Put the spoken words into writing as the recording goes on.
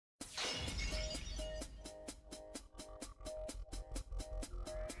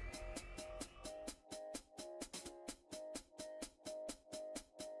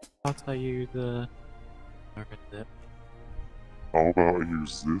I'll tell you the. Where is it? How about I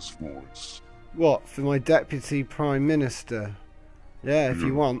use this voice? What, for my Deputy Prime Minister? Yeah, if you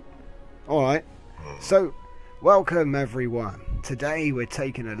Yeah. want. Alright. So, welcome everyone. Today we're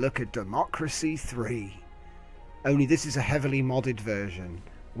taking a look at Democracy 3. Only this is a heavily modded version,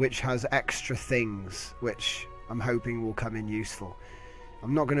 which has extra things, which I'm hoping will come in useful.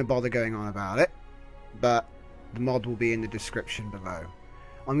 I'm not going to bother going on about it, but the mod will be in the description below.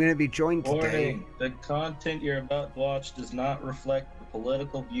 I'm going to be joined today... Warning, the content you're about to watch does not reflect the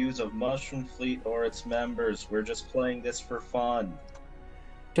political views of MushroomFleet or its members. We're just playing this for fun.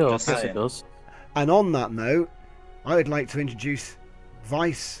 Sure, of Just course it saying. does. And on that note, I would like to introduce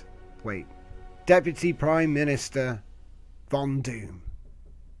Deputy Prime Minister Von Doom.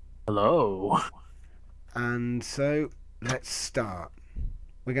 Hello. And so, let's start.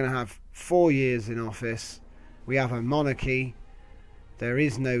 We're going to have 4 years in office. We have a monarchy. There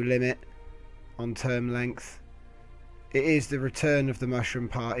is no limit on term length. It is the return of the Mushroom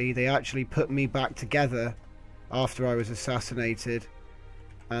Party. They actually put me back together after I was assassinated.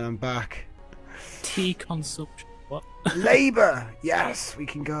 And I'm back. Tea consumption. What? Labour! Yes, we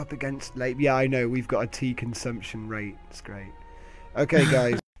can go up against Labour. Yeah, I know, we've got a tea consumption rate. It's great. Okay,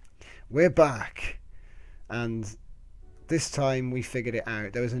 guys. We're back. And this time we figured it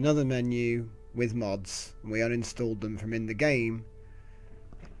out. There was another menu with mods. And we uninstalled them from in the game.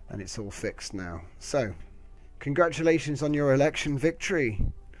 And it's all fixed now. So, congratulations on your election victory.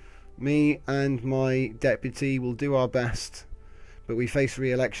 Me and my deputy will do our best. But we face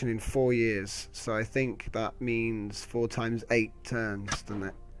re-election in 4 years. So I think that means 4 times 8 turns, doesn't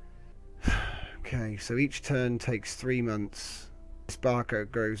it? Okay, so each turn takes 3 months. This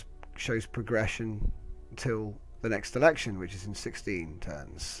barcode shows progression until the next election, which is in 16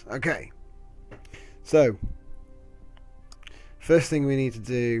 turns. Okay. So, first thing we need to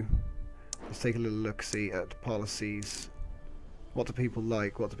do is take a little look-see at policies. What do people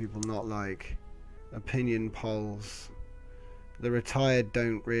like? What do people not like? Opinion polls. The retired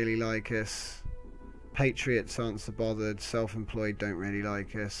don't really like us. Patriots aren't so bothered. Self-employed don't really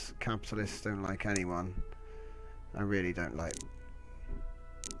like us. Capitalists don't like anyone. I really don't like them.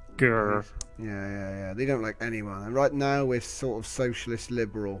 Grr. Yeah. They don't like anyone. And right now we're sort of socialist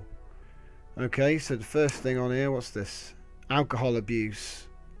liberal. Okay, so the first thing on here, what's this? Alcohol abuse.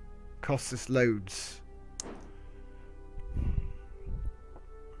 Costs us loads.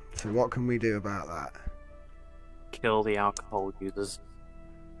 So what can we do about that? Kill the alcohol users.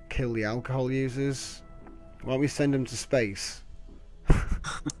 Kill the alcohol users? Why don't we send them to space?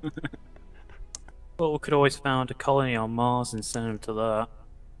 Well, we could always found a colony on Mars and send them to that.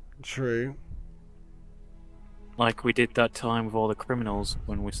 True. Like we did that time with all the criminals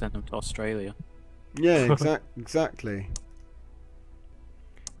when we sent them to Australia. Yeah, exactly.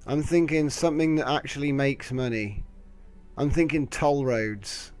 I'm thinking something that actually makes money. I'm thinking toll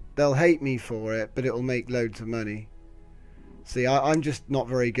roads. They'll hate me for it, but it'll make loads of money. See, I'm just not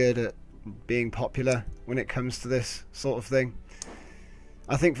very good at being popular when it comes to this sort of thing.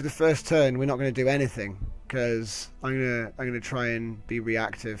 I think for the first turn we're not going to do anything because I'm gonna try and be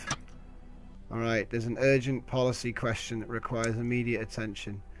reactive. Alright, there's an urgent policy question that requires immediate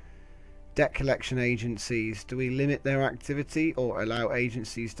attention. Debt collection agencies. Do we limit their activity or allow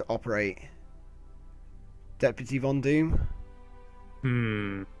agencies to operate? Deputy Von Doom?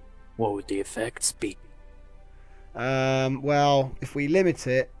 What would the effects be? Well, if we limit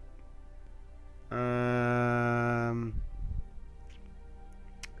it,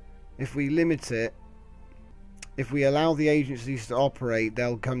 if we allow the agencies to operate,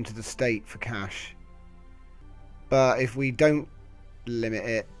 they'll come to the state for cash. But if we don't limit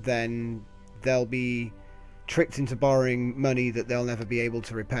it, then they'll be tricked into borrowing money that they'll never be able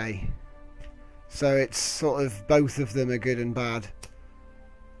to repay. So it's sort of both of them are good and bad.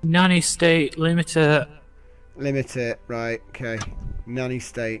 Nanny state, limit it. Limit it, right, okay. Nanny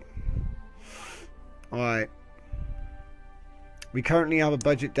state. Alright. We currently have a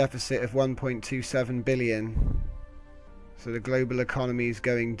budget deficit of 1.27 billion. So the global economy is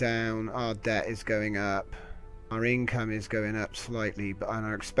going down, our debt is going up. Our income is going up slightly, and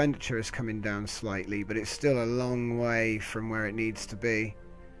our expenditure is coming down slightly, but it's still a long way from where it needs to be.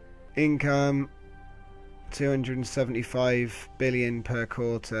 Income 275 billion per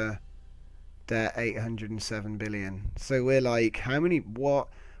quarter, debt 807 billion. So we're like, how many, what?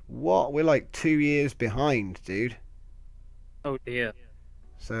 We're like 2 years behind, dude. Oh dear.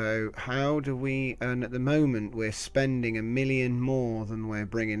 So how do we, and at the moment we're spending 1 million more than we're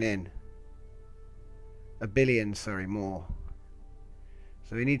bringing in. 1 billion, sorry, more.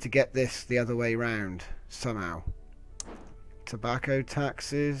 So we need to get this the other way round, somehow. Tobacco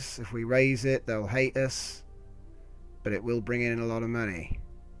taxes. If we raise it, they'll hate us. But it will bring in a lot of money.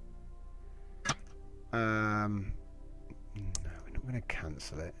 No, we're not going to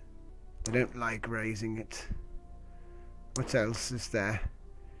cancel it. They don't like raising it. What else is there?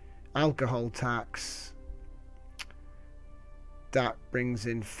 Alcohol tax. That brings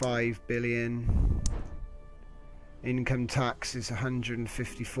in 5 billion. Income tax is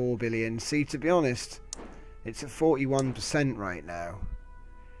 154 billion. See, to be honest, it's at 41% right now.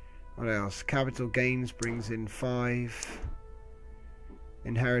 What else? Capital gains brings in 5.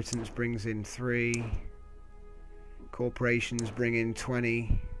 Inheritance brings in 3. Corporations bring in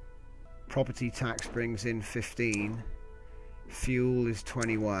 20. Property tax brings in 15. Fuel is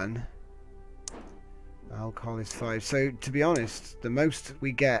 21. Alcohol is 5. So, to be honest, the most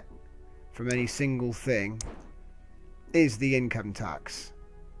we get from any single thing is the income tax.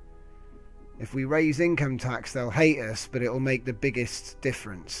 If we raise income tax, they'll hate us, but it'll make the biggest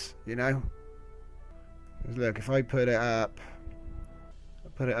difference, you know? Look, if I put it up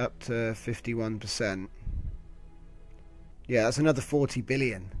to 51%. Yeah, that's another 40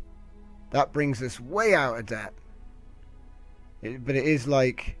 billion. That brings us way out of debt. But it is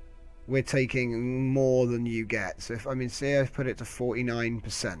like we're taking more than you get. So if, I mean, say I put it to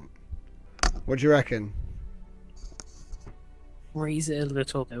 49%. What do you reckon? Raise it a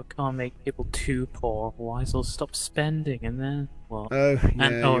little, though. Can't make people too poor, otherwise they'll stop spending, and then what? Oh, yeah,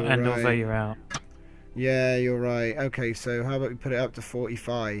 and you're over right. you're out. Yeah, you're right. Okay, so how about we put it up to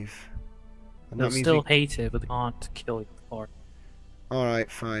 45? And They'll that means still hate it, but they can't kill you for it. Alright,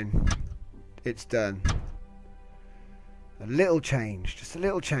 fine. It's done. A little change. Just a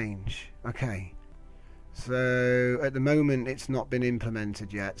little change. Okay. So, at the moment, it's not been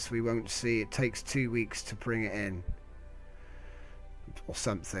implemented yet, so we won't see. It takes 2 weeks to bring it in. Or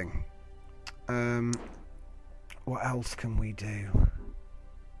something. What else can we do?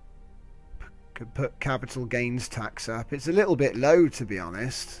 Could put capital gains tax up. It's a little bit low, to be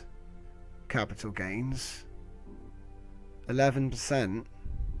honest. Capital gains. 11%.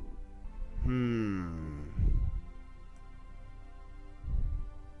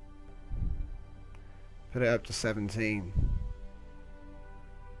 Put it up to 17.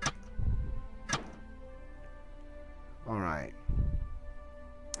 Alright.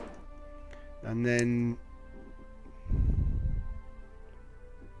 And then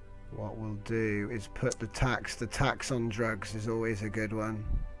what we'll do is put the tax on drugs is always a good one.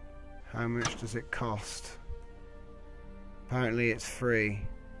 How much does it cost? Apparently it's free.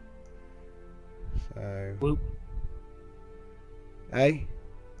 So Whoop. Hey?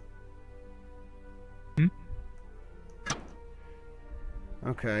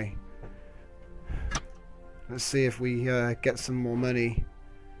 Okay. Let's see if we get some more money.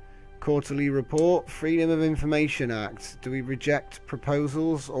 Quarterly report, Freedom of Information Act. Do we reject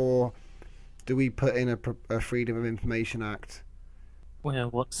proposals or do we put in a Freedom of Information Act? Well,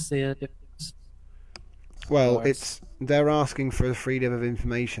 what's the difference? Well, they're asking for a Freedom of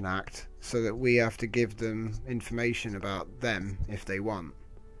Information Act so that we have to give them information about them if they want.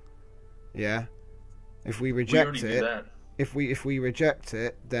 Yeah? If we reject it, if we reject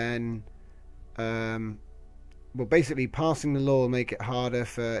it, then well, basically passing the law will make it harder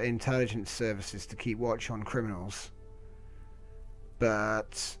for intelligence services to keep watch on criminals.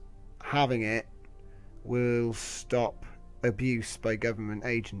 But having it will stop abuse by government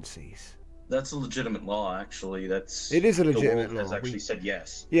agencies. That's a legitimate law, actually. It is a legitimate the world law. has actually said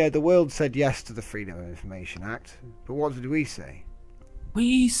yes. Yeah, the world said yes to the Freedom of Information Act. But what did we say?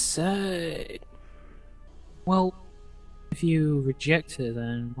 We say, well, if you reject it,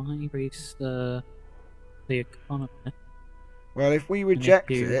 then why raise the economy? Well, if we reject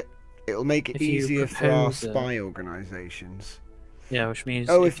you- it, it'll make it if you easier for our propose it- spy organisations. Yeah, which means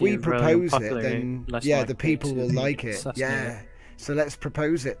Oh, if we you're propose it, unpopular, then less yeah, likely the people to will like it. assassinate Yeah, it. so let's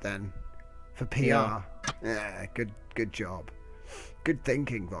propose it then for PR. Yeah. Yeah, good job. Good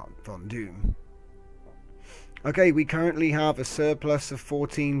thinking, Von Doom. Okay, we currently have a surplus of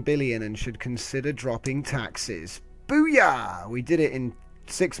 14 billion and should consider dropping taxes. Booyah! We did it in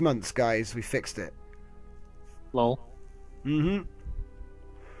 6 months, guys. We fixed it. Lol.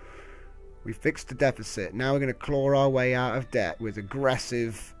 We fixed the deficit. Now we're going to claw our way out of debt with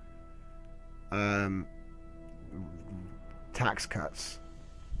aggressive tax cuts.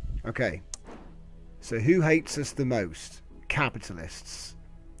 Okay. So who hates us the most? Capitalists.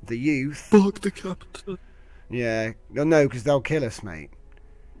 The youth. Fuck the capital. Yeah. No, because they'll kill us, mate.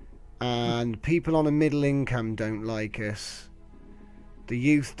 And people on a middle income don't like us. The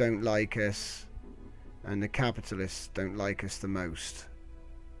youth don't like us. And the capitalists don't like us the most.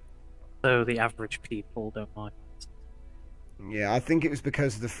 So the average people don't like it. Yeah, I think it was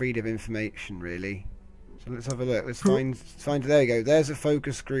because of the freedom of information, really. So let's have a look. Let's find. There we go. There's a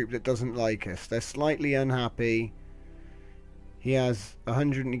focus group that doesn't like us. They're slightly unhappy. He has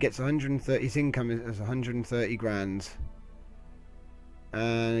 100. He gets 130. His income is 130 grand.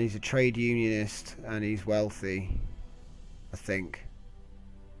 And he's a trade unionist, and he's wealthy, I think.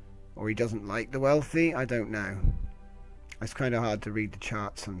 Or he doesn't like the wealthy. I don't know. It's kind of hard to read the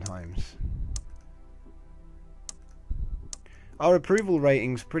chart sometimes. Our approval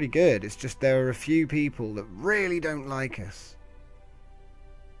rating's pretty good. It's just there are a few people that really don't like us.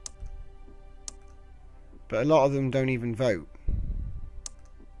 But a lot of them don't even vote.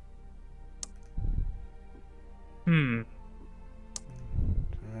 Hmm.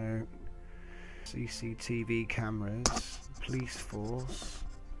 So, CCTV cameras, police force.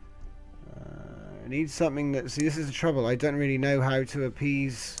 I need something that... See, this is the trouble. I don't really know how to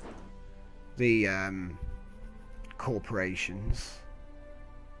appease the corporations.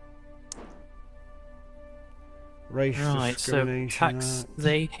 Race discrimination. So tax.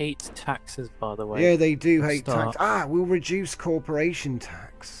 They hate taxes, by the way. Yeah, they do hate tax. Ah, we'll reduce corporation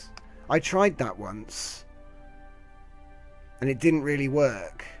tax. I tried that once, and it didn't really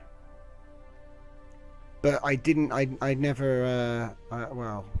work. But I didn't. I never.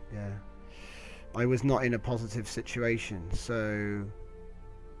 Well, yeah. I was not in a positive situation, so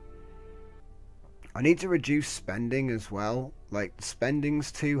I need to reduce spending as well. Like,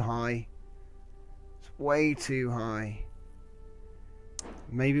 spending's too high. It's way too high.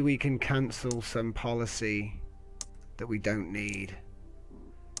 Maybe we can cancel some policy that we don't need.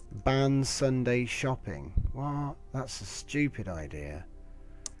 Ban Sunday shopping. What? That's a stupid idea.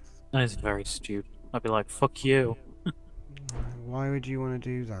 That is very stupid. I'd be like, fuck you. Why would you want to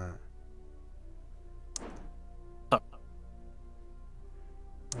do that?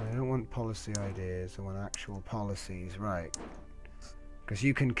 I don't want policy ideas, I want actual policies, right. Because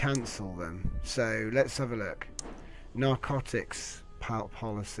you can cancel them. So, let's have a look. Narcotics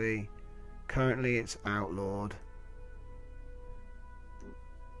policy. Currently it's outlawed.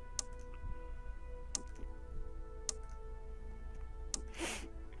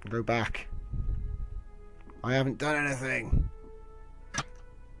 Go back. I haven't done anything.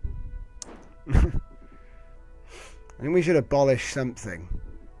 I think we should abolish something.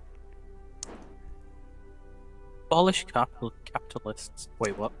 Abolish capitalists.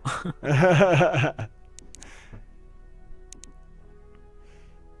 Wait, what?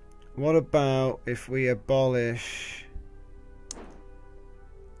 What about if we abolish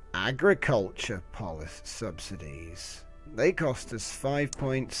agriculture policy subsidies? They cost us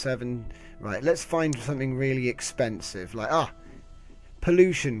 5.7. Right, let's find something really expensive. Like,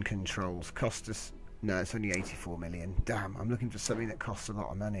 pollution controls cost us... No, it's only 84 million. Damn, I'm looking for something that costs a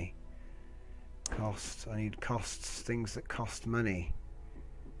lot of money. Costs. I need costs. Things that cost money.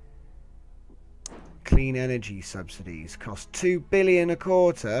 Clean energy subsidies cost 2 billion a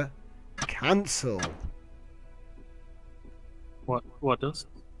quarter. Cancel. What does?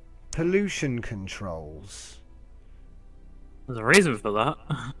 Pollution controls. There's a reason for that.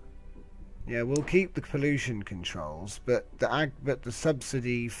 Yeah, we'll keep the pollution controls, but the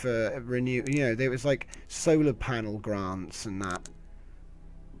subsidy for renew. You know, there was like solar panel grants and that.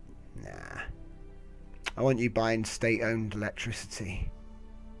 Nah. I want you buying state-owned electricity.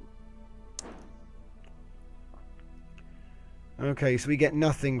 Okay, so we get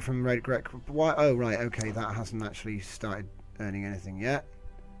nothing from Red Greg. Why? Oh, right. Okay, that hasn't actually started earning anything yet.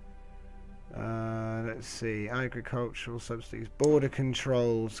 Let's see. Agricultural subsidies. Border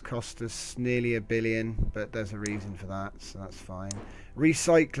controls cost us nearly $1 billion, but there's a reason for that, so that's fine.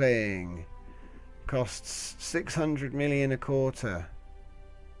 Recycling costs 600 million a quarter.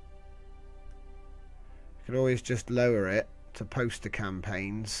 Could always just lower it to poster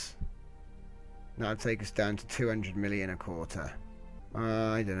campaigns. That would take us down to 200 million a quarter.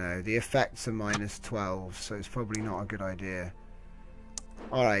 I don't know. The effects are -12, so it's probably not a good idea.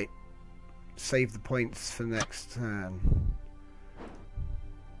 Alright. Save the points for next turn.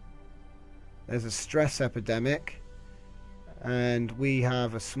 There's a stress epidemic. And we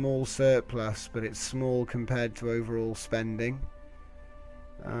have a small surplus, but it's small compared to overall spending.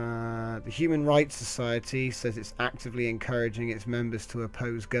 The Human Rights Society says it's actively encouraging its members to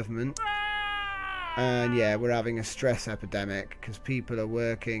oppose government. And yeah, we're having a stress epidemic because people are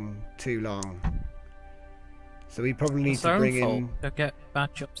working too long. So we probably need to bring in... They'll get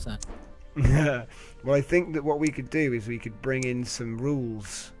bad jobs then. Well, I think that what we could do is we could bring in some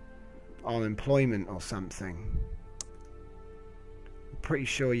rules on employment or something. I'm pretty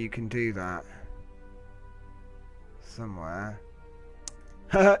sure you can do that. Somewhere.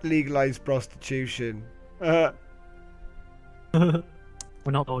 Legalize prostitution. We're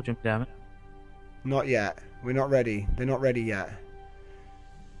not dodging, damn it. Not yet. We're not ready. They're not ready yet.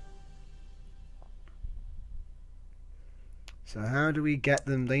 So how do we get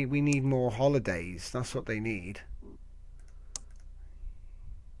them? We need more holidays. That's what they need.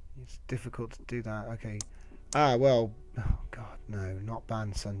 It's difficult to do that. Okay. Ah, well. Oh, God, no. Not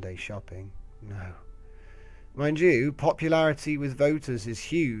ban Sunday shopping. No. Mind you, popularity with voters is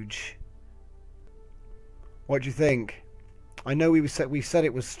huge. What do you think? I know we said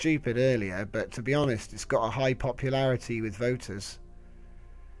it was stupid earlier, but to be honest, it's got a high popularity with voters.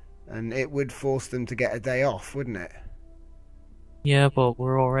 And it would force them to get a day off, wouldn't it? Yeah, but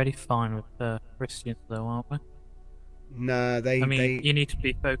we're already fine with Christians, though, aren't we? No, I mean, you need to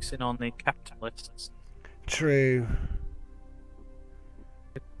be focusing on the capitalists. True.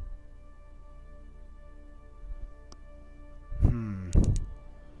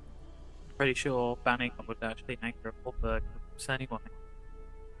 Pretty sure banning them would actually anger all the groups anyway.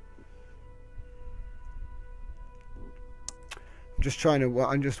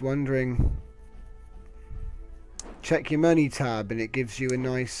 I'm just wondering. Check your money tab and it gives you a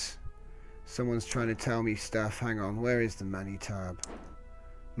nice... Someone's trying to tell me stuff. Hang on, where is the money tab?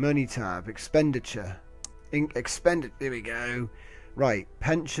 Money tab, expenditure. There we go. Right,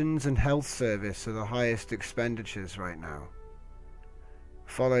 pensions and health service are the highest expenditures right now.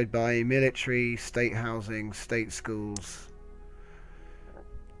 Followed by military, state housing, state schools.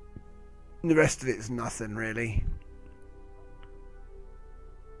 And the rest of it's nothing really.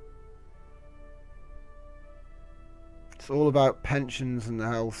 It's all about pensions and the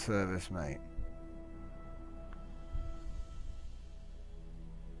health service, mate.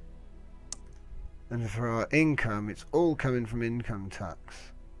 And for our income, it's all coming from income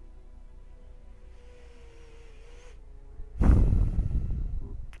tax.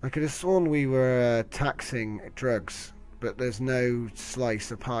 I could have sworn we were taxing drugs, but there's no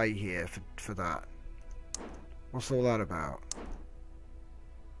slice of pie here for that. What's all that about?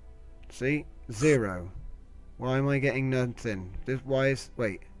 See? 0. Why am I getting nothing?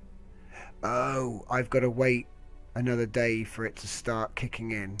 Wait. Oh, I've got to wait another day for it to start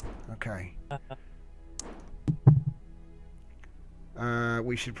kicking in. Okay.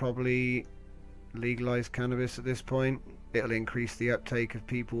 We should probably legalize cannabis at this point. It'll increase the uptake of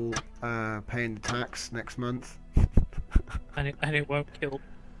people paying the tax next month. and it won't kill.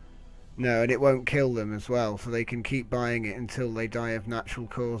 No, and it won't kill them as well, so they can keep buying it until they die of natural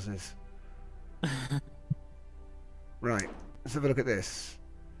causes. Right, let's have a look at this.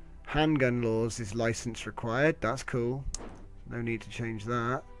 Handgun laws is license required. That's cool. No need to change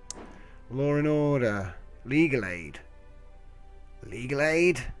that. Law and order. Legal aid. Legal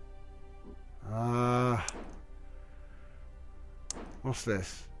aid? What's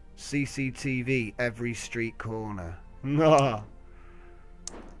this? CCTV every street corner. Nah.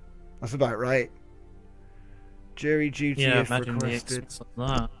 That's about right. Jury duty if requested.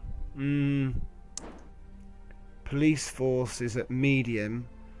 That. Police force is at medium.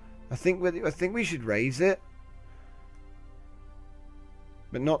 I think we should raise it,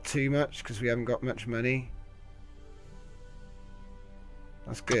 but not too much because we haven't got much money.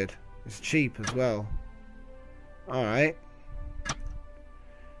 That's good. It's cheap as well. All right.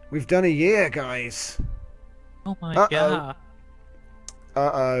 We've done a year, guys. Oh my god.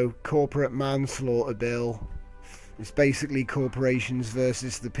 Uh-oh. Corporate manslaughter bill. It's basically corporations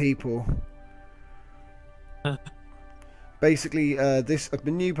versus the people. Basically, the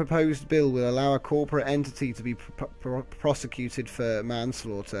new proposed bill will allow a corporate entity to be prosecuted for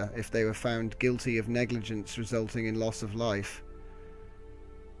manslaughter if they were found guilty of negligence resulting in loss of life.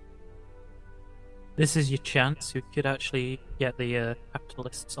 This is your chance. You could actually get the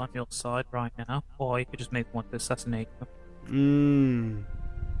capitalists on your side right now, or you could just make one to assassinate them.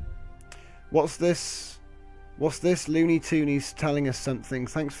 What's this? What's this? Looney Toonies telling us something.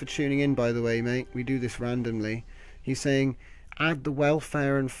 Thanks for tuning in, by the way, mate. We do this randomly. He's saying, add the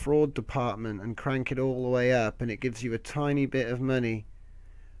welfare and fraud department and crank it all the way up, and it gives you a tiny bit of money.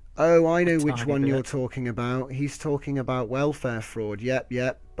 Oh, I know which one you're talking about. He's talking about welfare fraud. Yep.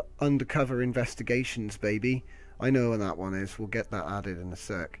 Undercover investigations, baby. I know what that one is. We'll get that added in a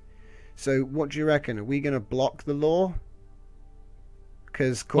sec. So, what do you reckon? Are we going to block the law?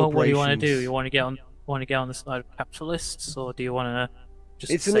 Because corporations... Well, what do you want to do? You want to get on the side of capitalists, or do you want to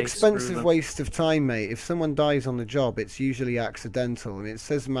just... It's an expensive waste of time, mate. If someone dies on the job, it's usually accidental, and it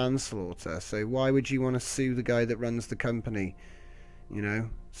says manslaughter. So why would you want to sue the guy that runs the company? You know,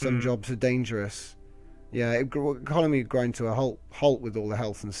 some jobs are dangerous. Yeah, economy would grind to a halt with all the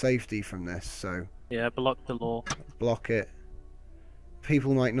health and safety from this. So yeah, block the law. Block it.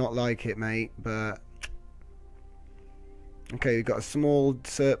 People might not like it, mate, but Okay, we've got a small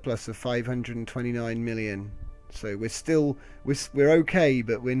surplus of 529 million. So we're still we're okay,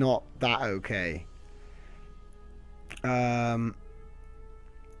 but we're not that okay.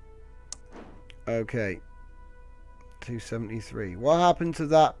 Okay. 273. What happened to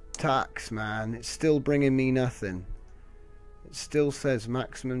that tax, man? It's still bringing me nothing. It still says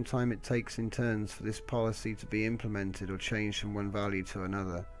maximum time it takes in turns for this policy to be implemented or changed from one value to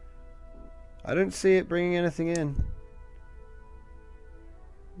another. I don't see it bringing anything in.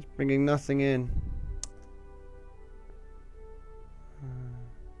 It's bringing nothing in.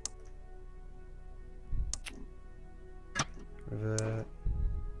 Revert.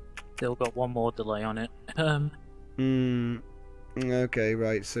 Still got one more delay on it. Okay,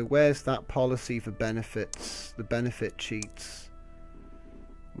 right. So where's that policy for benefits? The benefit cheats.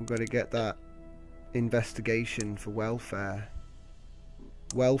 We've got to get that investigation for welfare.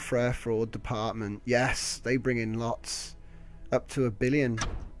 Welfare fraud department. Yes, they bring in lots. Up to $1 billion.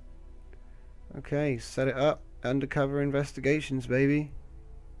 Okay, set it up. Undercover investigations, baby.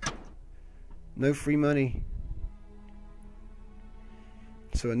 No free money.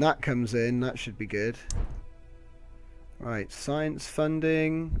 So when that comes in, that should be good. Right, science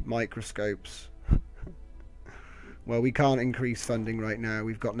funding, microscopes. Well, we can't increase funding right now.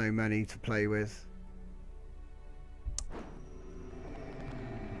 We've got no money to play with.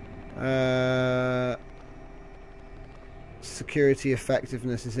 Security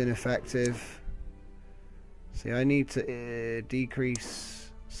effectiveness is ineffective. See, I need to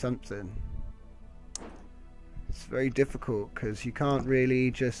decrease something. It's very difficult because you can't really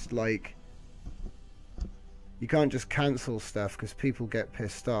just like... You can't just cancel stuff because people get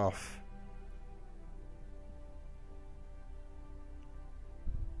pissed off.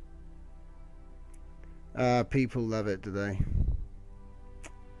 People love it, do they?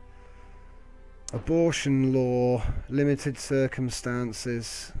 Abortion law, limited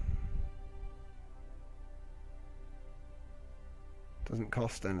circumstances. Doesn't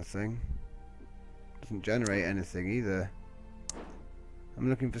cost anything. Doesn't generate anything either. I'm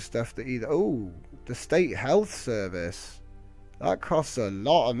looking for stuff that either... Oh, the State Health Service. That costs a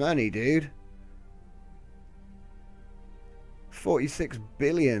lot of money, dude. 46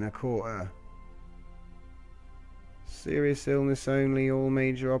 billion a quarter. Serious illness only, all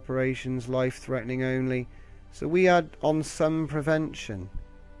major operations, life-threatening only. So we had on some prevention.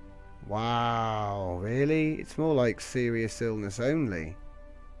 Wow, really? It's more like serious illness only.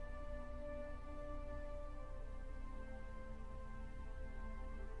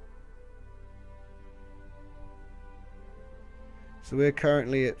 So we're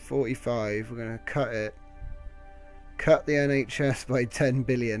currently at 45. We're going to cut it. Cut the NHS by 10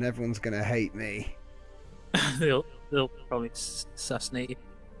 billion. Everyone's going to hate me. They'll probably assassinate you.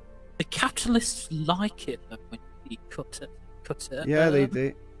 The capitalists like it though when you cut it. Yeah, they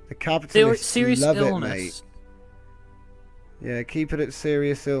do. The capitalists serious love illness. it, mate. Yeah, keep it at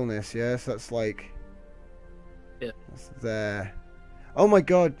serious illness. Yes, that's like... Yeah. That's there. Oh my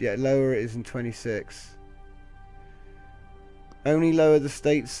god, yeah, lower it is in 26. Only lower the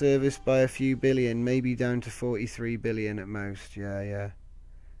state service by a few billion, maybe down to 43 billion at most. Yeah.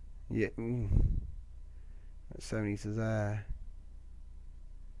 Yeah. That's only to there.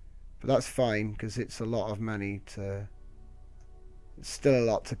 But that's fine, because it's a lot of money to... It's still a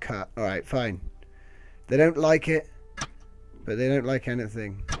lot to cut. Alright, fine. They don't like it, but they don't like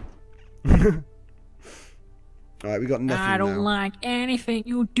anything. Alright, we got nothing I don't now. like anything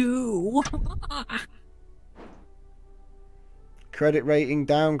you do. Credit rating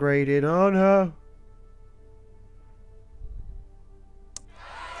downgraded. Oh no.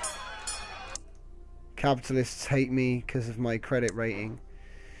 Capitalists hate me because of my credit rating.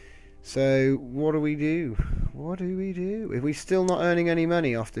 So what do we do? What do we do? If we're still not earning any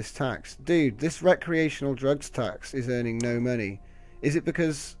money off this tax? Dude, this recreational drugs tax is earning no money. Is it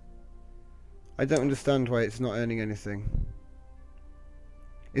because... I don't understand why it's not earning anything.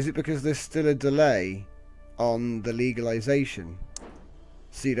 Is it because there's still a delay on the legalization?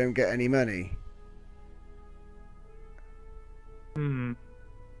 So you don't get any money?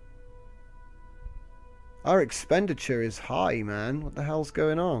 Our expenditure is high, man. What the hell's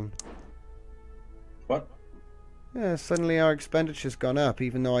going on? What? Yeah, suddenly our expenditure's gone up,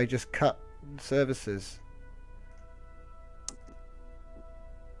 even though I just cut services.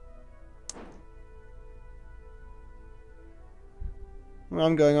 Well,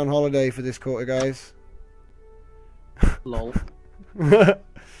 I'm going on holiday for this quarter, guys. Lol.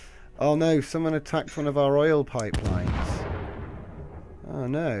 Oh no, someone attacked one of our oil pipelines. Oh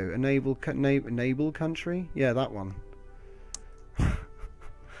no, enable country? Yeah, that one.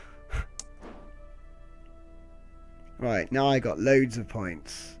 Right, now I got loads of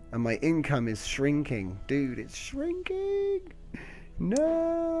points. And my income is shrinking. Dude, it's shrinking!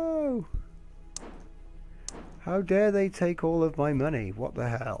 No! How dare they take all of my money? What the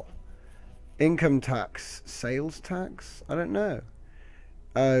hell? Income tax. Sales tax? I don't know.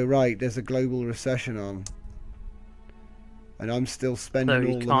 Oh, right, there's a global recession on. And I'm still spending all the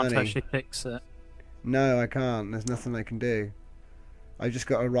money. So you can't actually fix it? No, I can't. There's nothing I can do. I've just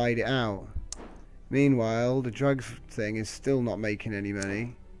got to ride it out. Meanwhile, the drugs thing is still not making any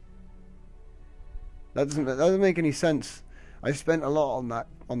money. That doesn't make any sense. I spent a lot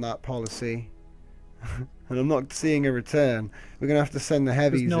on that policy. And I'm not seeing a return. We're going to have to send the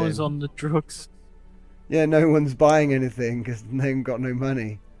heavies in. No one's on the drugs. Yeah, no one's buying anything because they've got no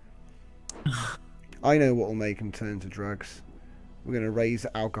money. I know what will make them turn to drugs. We're going to raise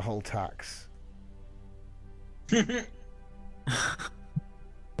the alcohol tax. That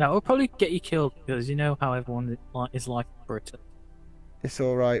will probably get you killed because you know how everyone is like in Britain. It's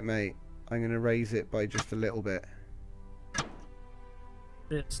alright, mate. I'm going to raise it by just a little bit.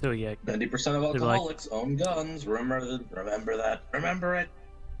 It's still, yeah. 90% of alcoholics own guns. Remember that. Remember it.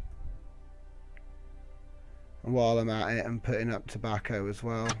 And while I'm at it, I'm putting up tobacco as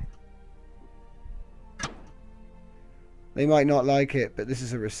well. They might not like it, but this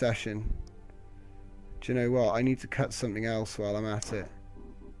is a recession. Do you know what? I need to cut something else while I'm at it.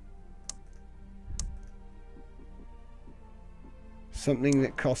 Something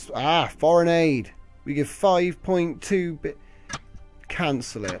that costs... foreign aid! We give 5.2 bit...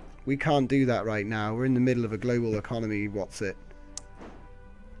 Cancel it. We can't do that right now. We're in the middle of a global economy. What's it?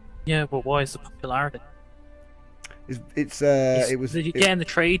 Yeah, but why is the popularity? You're getting the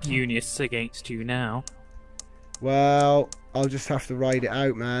trade unionists against you now. Well, I'll just have to ride it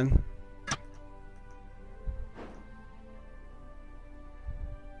out, man.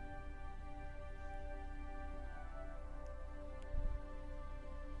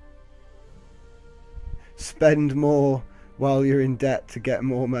 Spend more while you're in debt to get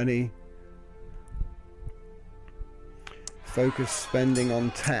more money. Focus spending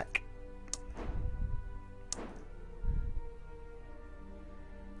on tech.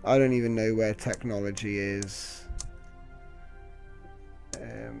 I don't even know where technology is.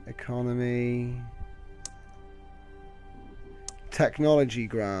 Economy. Technology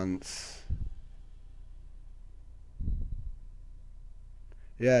grants.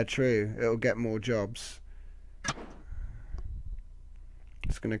 Yeah, true. It'll get more jobs.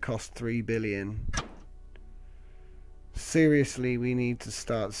 It's going to cost 3 billion. Seriously, we need to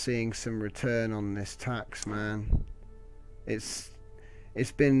start seeing some return on this tax, man. It's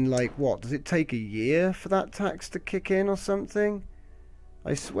been like, what? Does it take a year for that tax to kick in or something?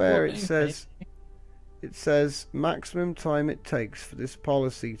 I swear it says maximum time it takes for this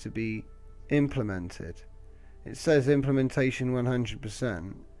policy to be implemented. It says implementation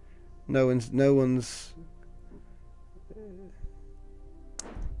 100%. No one's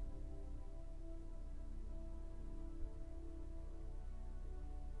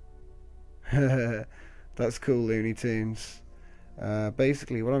That's cool, Looney Tunes.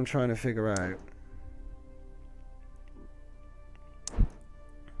 Basically, what I'm trying to figure out...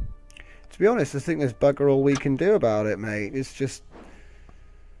 To be honest, I think there's bugger all we can do about it, mate. It's just...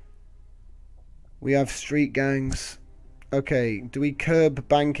 We have street gangs. Okay, do we curb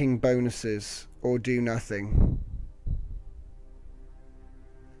banking bonuses or do nothing?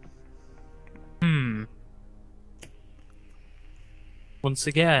 Once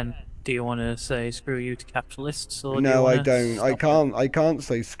again, do you want to say screw you to capitalists, or no, I don't. I can't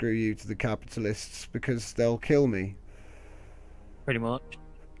say screw you to the capitalists because they'll kill me. Pretty much.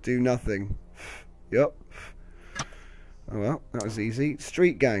 Do nothing. Yup. Oh well, that was easy.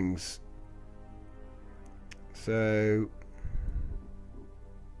 Street gangs. So...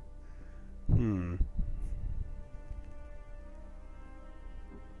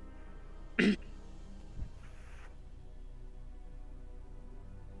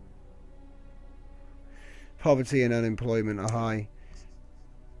 Poverty and unemployment are high.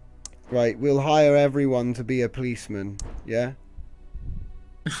 Right, we'll hire everyone to be a policeman, yeah?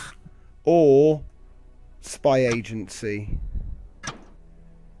 Or spy agency.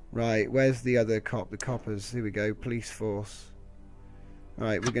 Right, where's the other cop? The coppers. Here we go, police force.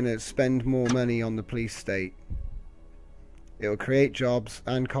 Right, we're going to spend more money on the police state. It'll create jobs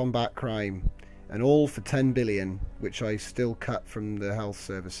and combat crime. And all for 10 billion, which I still cut from the health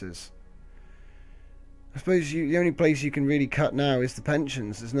services. I suppose the only place you can really cut now is the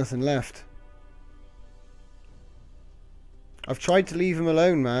pensions. There's nothing left. I've tried to leave them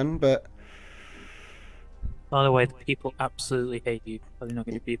alone, man, but... By the way, the people absolutely hate you. Probably not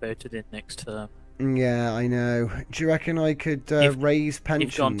going to be voted in next term. Yeah, I know. Do you reckon I could raise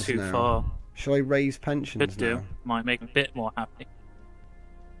pensions You've gone too now? far. Shall I raise pensions Could do. now? Might make them a bit more happy.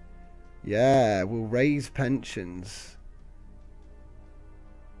 Yeah, we'll raise pensions.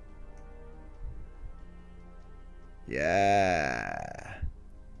 Yeah.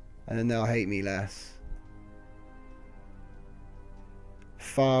 And then they'll hate me less.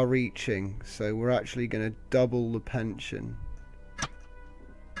 Far-reaching. So we're actually going to double the pension.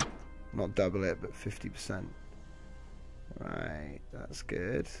 Not double it, but 50%. Right, that's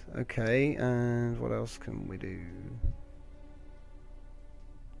good. Okay, and what else can we do?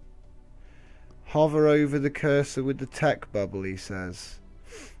 Hover over the cursor with the tech bubble, he says.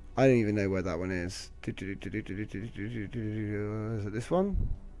 I don't even know where that one is. Is it this one?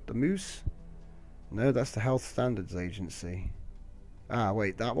 The moose? No, that's the Health Standards Agency. Ah,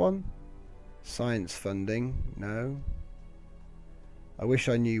 wait, that one? Science funding? No. I wish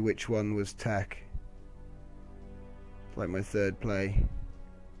I knew which one was tech. Like my third play.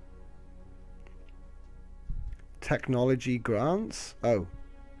 Technology grants? Oh.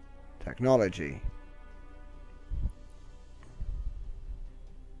 Technology.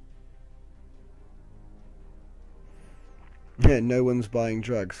 Yeah, no one's buying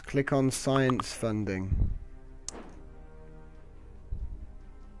drugs. Click on science funding.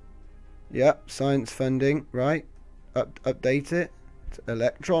 Yep, science funding. Right. Update it. To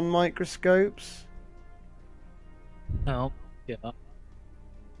electron microscopes. Oh, yeah.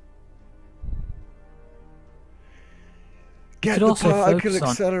 Get Could the also particle focus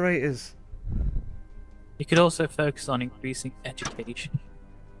on- accelerators. You could also focus on increasing education.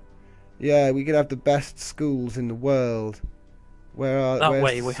 Yeah, we could have the best schools in the world. Where's That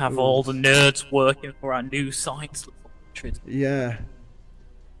way we have all the nerds working for our new science laboratories. Yeah.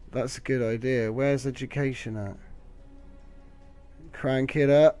 That's a good idea. Where's education at? Crank it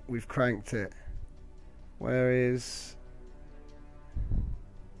up. We've cranked it. Where is...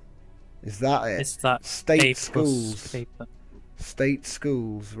 Is that it? It's that State A+ schools. paper. State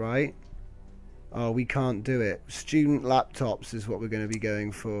schools, right? Oh, we can't do it. Student laptops is what we're going to be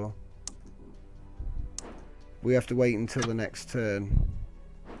going for. We have to wait until the next turn.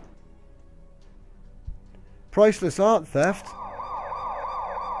 Priceless art theft.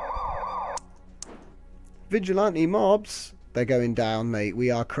 Vigilante mobs. They're going down, mate.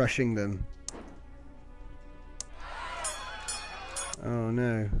 We are crushing them. Oh,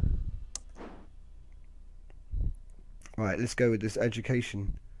 no. Right, let's go with this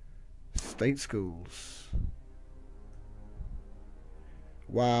education. State schools.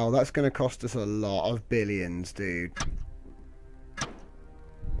 Wow, that's going to cost us a lot of billions, dude.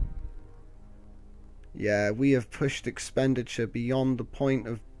 Yeah, we have pushed expenditure beyond the point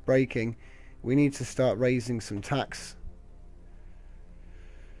of breaking. We need to start raising some tax.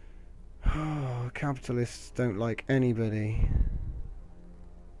 Oh, capitalists don't like anybody.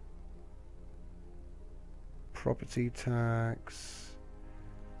 Property tax.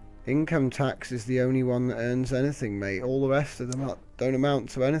 Income tax is the only one that earns anything, mate. All the rest of them don't amount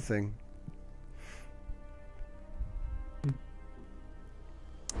to anything.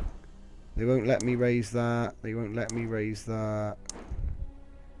 They won't let me raise that. They won't let me raise that.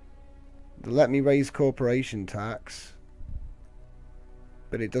 They'll let me raise corporation tax.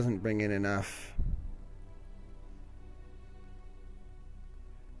 But it doesn't bring in enough.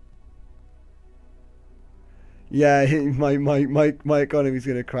 Yeah, my economy's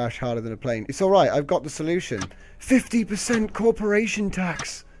going to crash harder than a plane. It's alright, I've got the solution. 50% corporation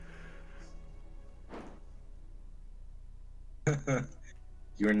tax!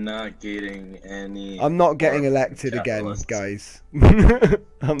 You're not getting any... I'm not getting elected again, capitalists. guys.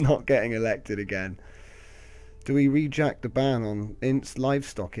 I'm not getting elected again. Do we reject the ban on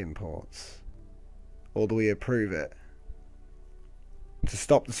livestock imports? Or do we approve it? To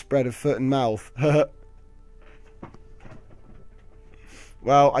stop the spread of foot and mouth.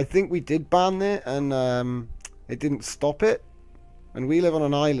 Well, I think we did ban it, and it didn't stop it. And we live on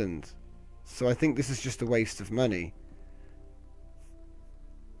an island, so I think this is just a waste of money.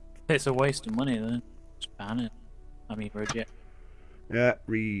 It's a waste of money then. Just ban it. I mean, reject. Yeah,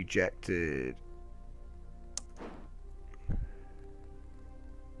 rejected.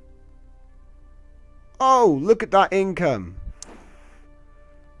 Oh, look at that income.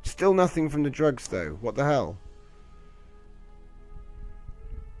 Still nothing from the drugs, though. What the hell?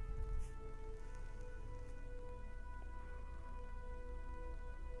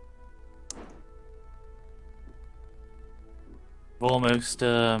 Almost,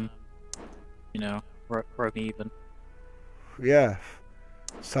 you know, broke even. Yeah,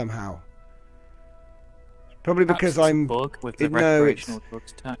 somehow. Probably because Perhaps it's a I'm... bug with the no, recreational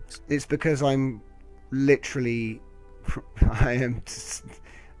drugs tax. It's because I'm literally, I am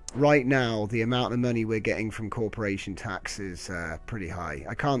right now. The amount of money we're getting from corporation tax is pretty high.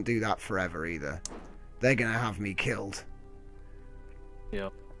 I can't do that forever either. They're gonna have me killed.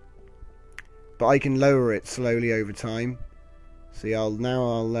 Yep. But I can lower it slowly over time. See, I'll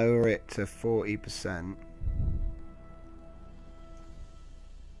lower it to 40%.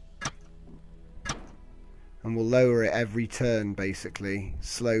 And we'll lower it every turn, basically,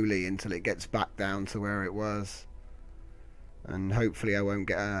 slowly, until it gets back down to where it was. And hopefully I won't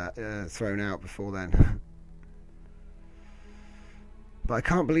get thrown out before then. But I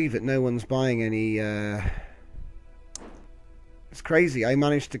can't believe that no one's buying any... It's crazy. I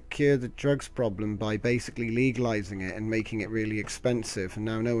managed to cure the drugs problem by basically legalizing it and making it really expensive. And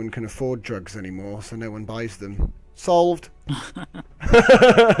now no one can afford drugs anymore, so no one buys them. Solved.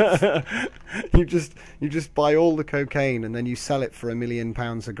 You just buy all the cocaine and then you sell it for £1 million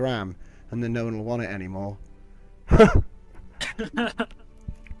a gram, and then no one will want it anymore.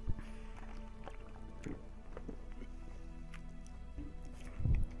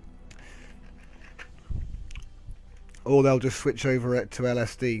 Or they'll just switch over it to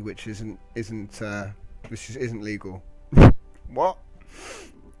LSD, which isn't legal. What?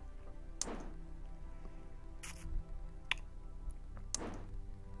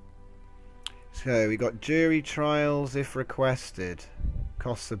 So we got jury trials if requested.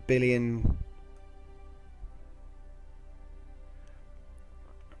 Costs $1 billion.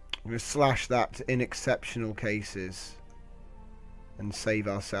 I'm going to slash that to in exceptional cases and save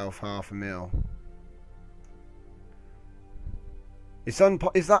ourselves $500,000. Is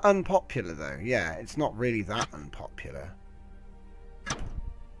that unpopular though? Yeah, it's not really that unpopular.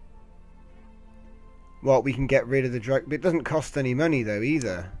 Well, we can get rid of the drug, but it doesn't cost any money though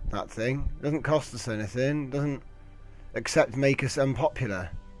either. That thing it doesn't cost us anything. It doesn't, except make us unpopular,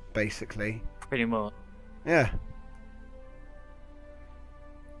 basically. Pretty much. Yeah.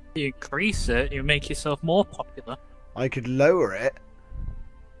 You increase it, you make yourself more popular. I could lower it.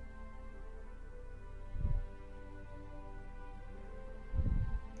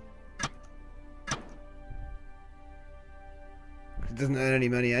 It doesn't earn any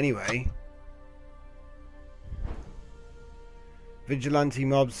money anyway. Vigilante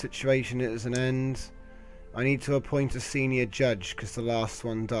mob situation is an end. I need to appoint a senior judge because the last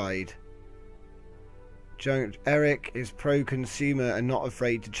one died. Eric is pro-consumer and not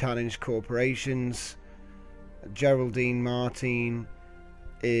afraid to challenge corporations. Geraldine Martin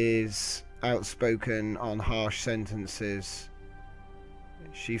is outspoken on harsh sentences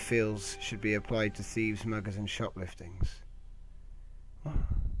she feels should be applied to thieves, muggers and shopliftings.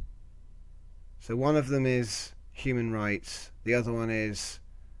 So one of them is human rights, the other one is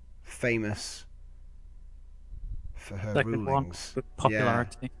famous for her Second rulings. one, with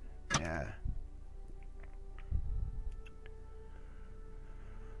popularity. Yeah.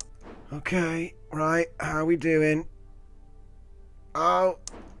 Okay, right, how are we doing? Oh,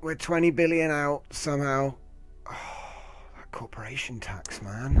 we're 20 billion out somehow. Oh, that corporation tax,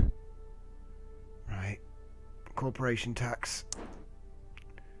 man. Right, corporation tax.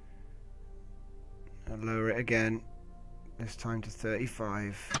 I'll lower it again, this time to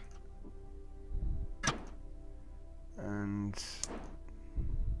 35. And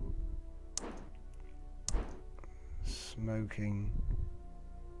smoking.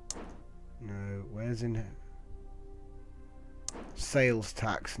 No, where's in sales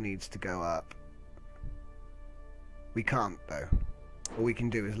tax needs to go up. We can't though. All we can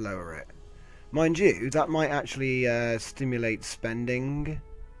do is lower it. Mind you, that might actually stimulate spending.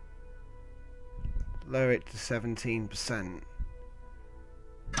 Lower it to 17%.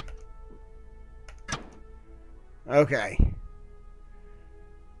 Okay.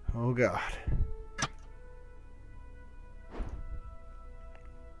 Oh god.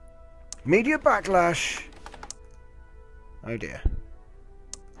 Media backlash. Oh dear.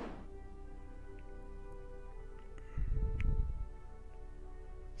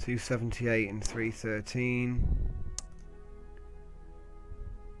 $278 and $313.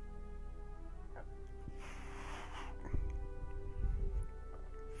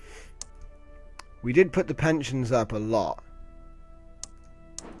 We did put the pensions up a lot.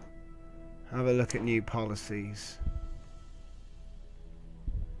 Have a look at new policies.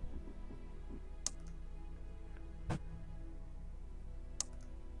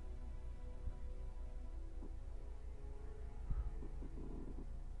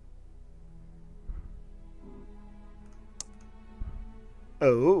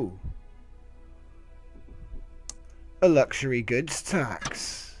 Oh. A luxury goods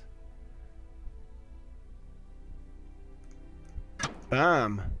tax.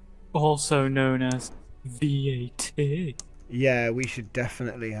 Bam. Also known as VAT. Yeah, we should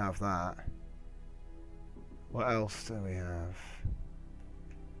definitely have that. What else do we have?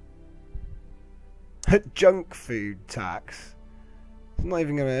 Junk food tax. It's not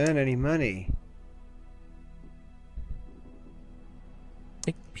even going to earn any money. I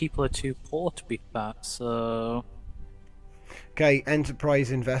think people are too poor to be fat, so... Okay,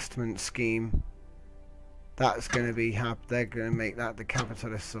 enterprise investment scheme. That's going to be they're going to make that the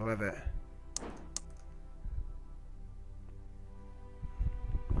capitalists will have it.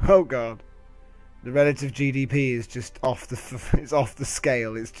 Oh god. The relative GDP is just off the it's off the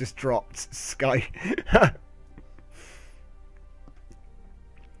scale. It's just dropped sky.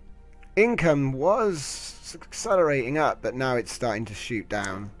 Income was accelerating up, but now it's starting to shoot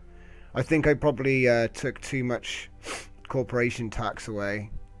down. I think I probably took too much corporation tax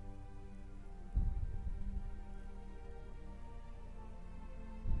away.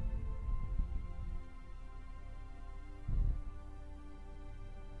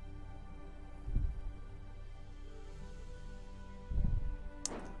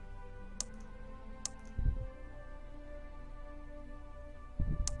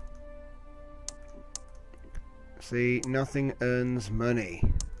 See, nothing earns money.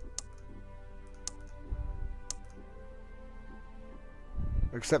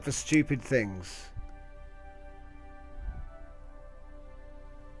 Except for stupid things.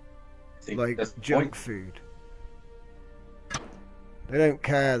 Like junk food. They don't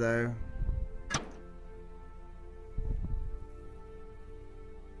care though.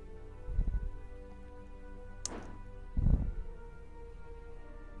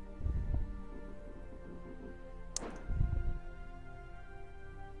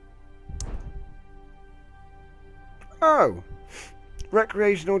 Oh,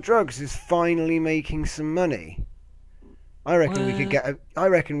 recreational drugs is finally making some money. I reckon we could get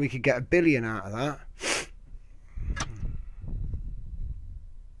 $1 billion out of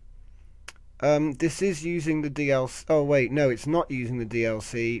that. This is using the DLC. Oh wait, no, it's not using the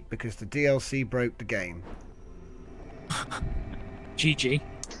DLC because the DLC broke the game. GG.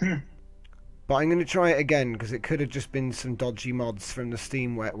 But I'm going to try it again because it could have just been some dodgy mods from the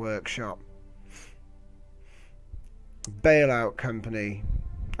Steam Wet Workshop. Bailout company.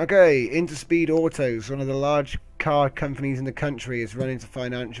 Okay, Interspeed Autos, one of the large car companies in the country, is running into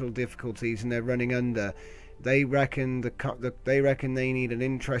financial difficulties and they're running under. They reckon they need an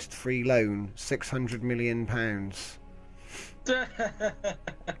interest-free loan, £600 million,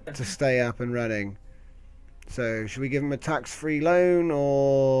 to stay up and running. So, should we give them a tax-free loan,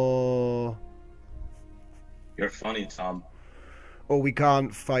 or... You're funny, Tom. Or we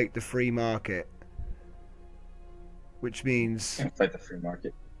can't fight the free market. Which means... You can't fight the free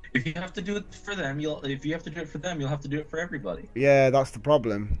market. If you have to do it for them, you'll have to do it for everybody. Yeah, that's the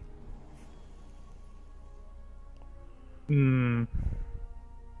problem. Hmm.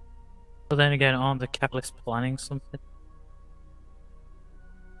 But then again, aren't the capitalists planning something?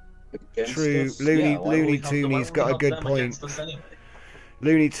 True. Looney Tooney's got a good point.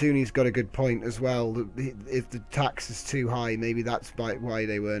 Looney Tooney's got a good point as well. If the tax is too high, maybe that's why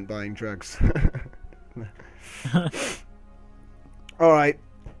they weren't buying drugs. Alright,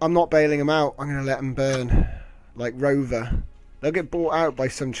 I'm not bailing them out. I'm going to let them burn. Like Rover. They'll get bought out by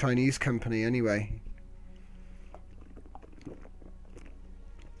some Chinese company anyway.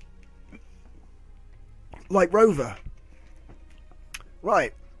 Like Rover.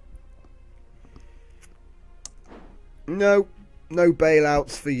 Right. No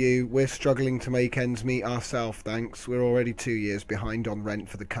bailouts for you. We're struggling to make ends meet ourselves, thanks. We're already 2 years behind on rent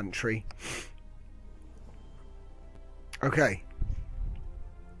for the country. Okay.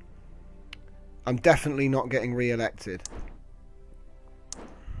 I'm definitely not getting re-elected.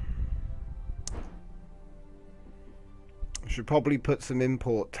 I should probably put some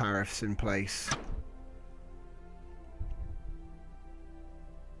import tariffs in place.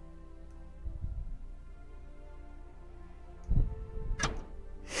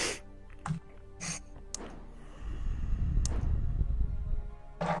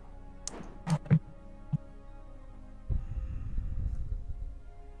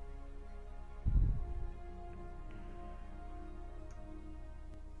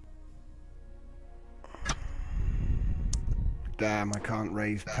 Damn, I can't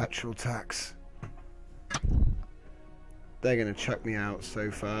raise petrol tax. They're gonna chuck me out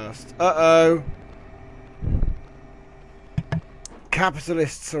so fast. Uh-oh!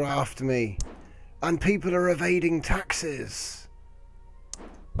 Capitalists are after me. And people are evading taxes.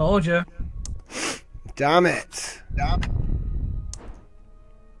 Told you. Damn it. Damn it.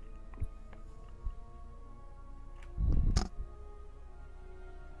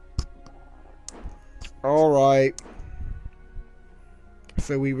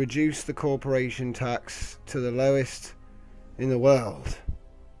 So we reduce the corporation tax to the lowest in the world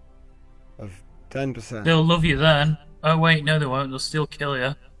of 10%. They'll love you then. Oh wait, no they won't. They'll still kill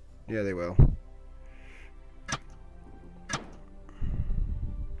you. Yeah, they will.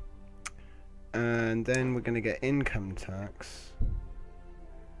 And then we're going to get income tax.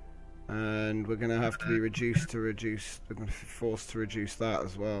 And we're going to have to be reduced to reduce... We're going to be forced to reduce that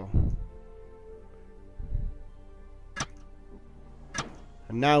as well.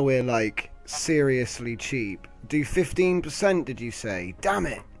 And now we're, like, seriously cheap. Do 15%, did you say? Damn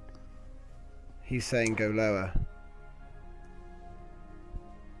it! He's saying go lower.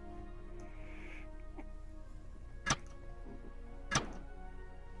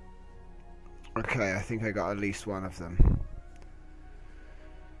 Okay, I think I got at least one of them.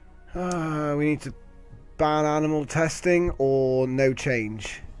 We need to ban animal testing or no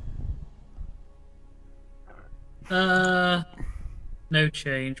change. No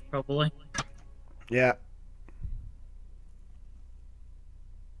change, probably. Yeah.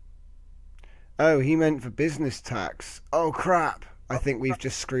 Oh, he meant for business tax. Oh, crap. I think we've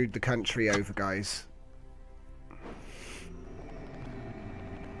just screwed the country over, guys.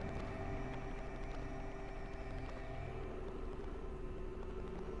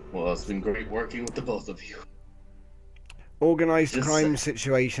 Well, it's been great working with the both of you. Organised crime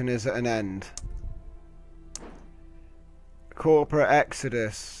situation is at an end. Corporate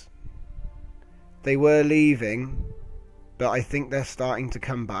exodus. They were leaving, but I think they're starting to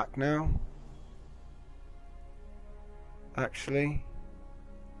come back now. Actually.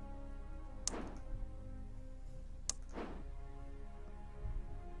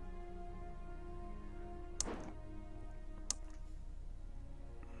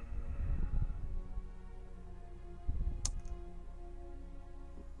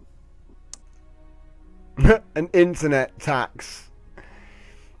 An internet tax.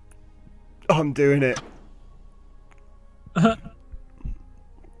 I'm doing it.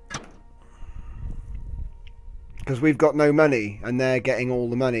 Because we've got no money and they're getting all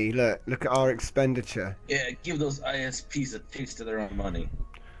the money. Look at our expenditure. Yeah, give those ISPs a taste of their own money.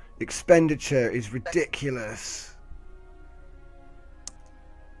 Expenditure is ridiculous.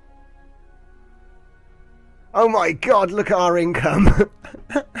 Oh my god, look at our income.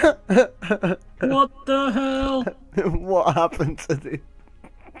 What the hell? What happened to this?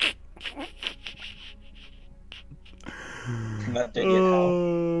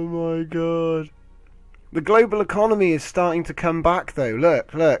 Oh my god. The global economy is starting to come back though.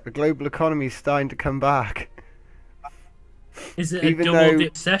 Look, the global economy is starting to come back. Is it a double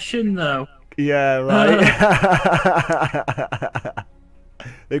dip session though? Yeah, right.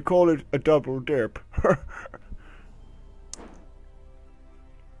 They call it a double dip.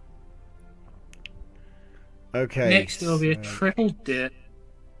 Okay. Next there'll be a triple dip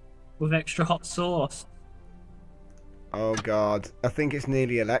with extra hot sauce. Oh god, I think it's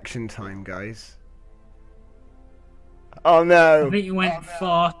nearly election time, guys. Oh no! I think you went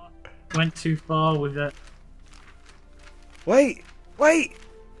too far with it. Wait!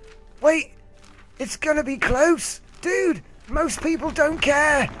 It's gonna be close! Dude! Most people don't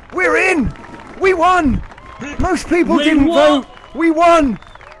care! We're in! We won! Most people didn't vote! We won!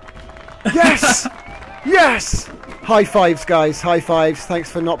 Yes! Yes! High fives, guys. High fives. Thanks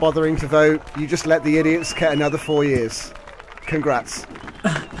for not bothering to vote. You just let the idiots get another 4 years. Congrats.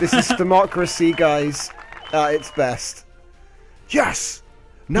 This is democracy, guys. At its best. Yes!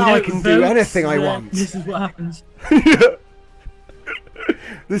 Now I can do anything I want. This is what happens.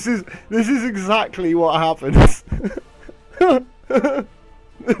 This is exactly what happens. That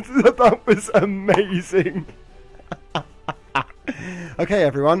was amazing. Okay,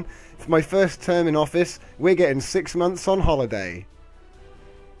 everyone. For my first term in office, we're getting 6 months on holiday.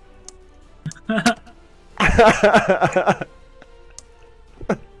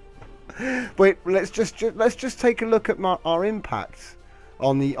 Wait, let's just take a look at our impact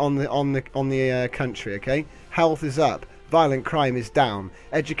on the country. Okay, health is up, violent crime is down,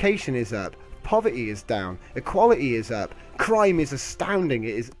 education is up, poverty is down, equality is up, crime is astounding.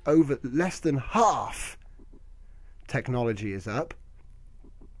 It is over less than half. Technology is up.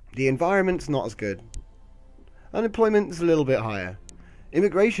 The environment's not as good. Unemployment is a little bit higher.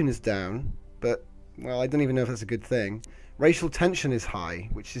 Immigration is down, but, well, I don't even know if that's a good thing. Racial tension is high,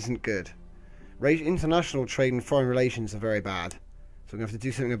 which isn't good. International trade and foreign relations are very bad. So we're going to have to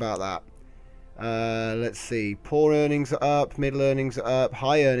do something about that. Let's see. Poor earnings are up, middle earnings are up,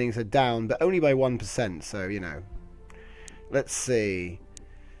 high earnings are down, but only by 1%, so, you know. Let's see.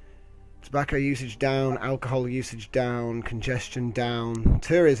 Tobacco usage down, alcohol usage down, congestion down,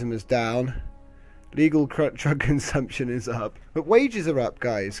 tourism is down, Legal drug consumption is up. But wages are up,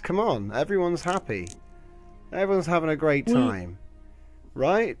 guys. Come on. Everyone's happy. Everyone's having a great time.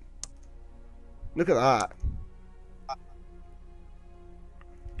 Right? Look at that.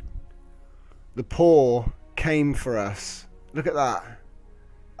 The poor came for us. Look at that.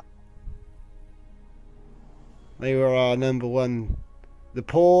 They were our number one. The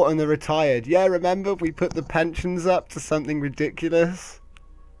poor and the retired. Yeah, remember we put the pensions up to something ridiculous?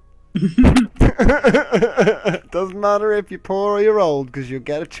 Doesn't matter if you're poor or you're old, because you'll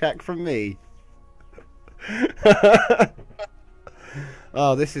get a check from me.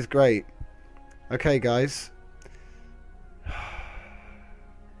 Oh, this is great. Okay, guys.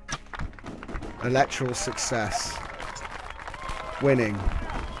 Electoral success. Winning.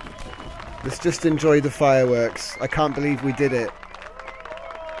 Let's just enjoy the fireworks. I can't believe we did it.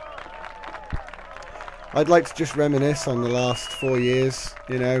 I'd like to just reminisce on the last 4 years,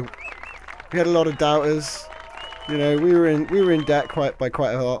 you know. We had a lot of doubters. You know, we were in debt by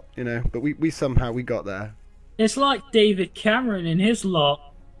quite a lot, you know, but we somehow got there. It's like David Cameron and his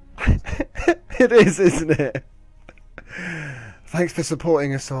lot. It is, isn't it? Thanks for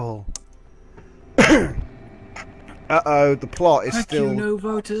supporting us all. Uh-oh, the plot is still... Thank you, no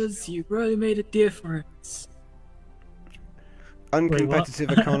voters. You really made a difference.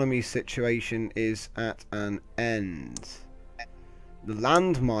 Uncompetitive economy situation is at an end. The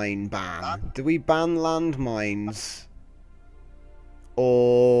landmine ban. Do we ban landmines?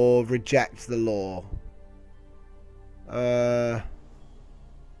 Or reject the law?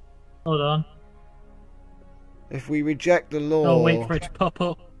 Hold on. If we reject the law... Oh, wait for it to pop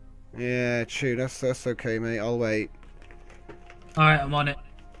up. Yeah, true. That's okay, mate. I'll wait. Alright, I'm on it.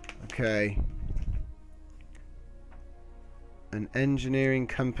 Okay. An engineering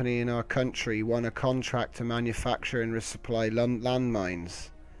company in our country won a contract to manufacture and resupply landmines.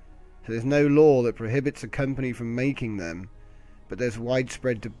 So there's no law that prohibits a company from making them, but there's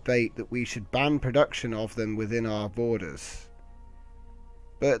widespread debate that we should ban production of them within our borders.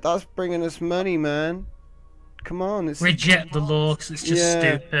 But that's bringing us money, man. Come on, it's... Reject the law, because it's just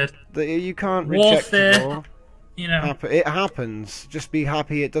stupid. You can't reject the law. You know. It happens. Just be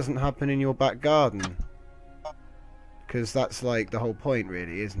happy it doesn't happen in your back garden. Because that's like the whole point,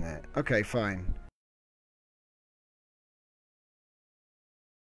 really, isn't it? Okay, fine.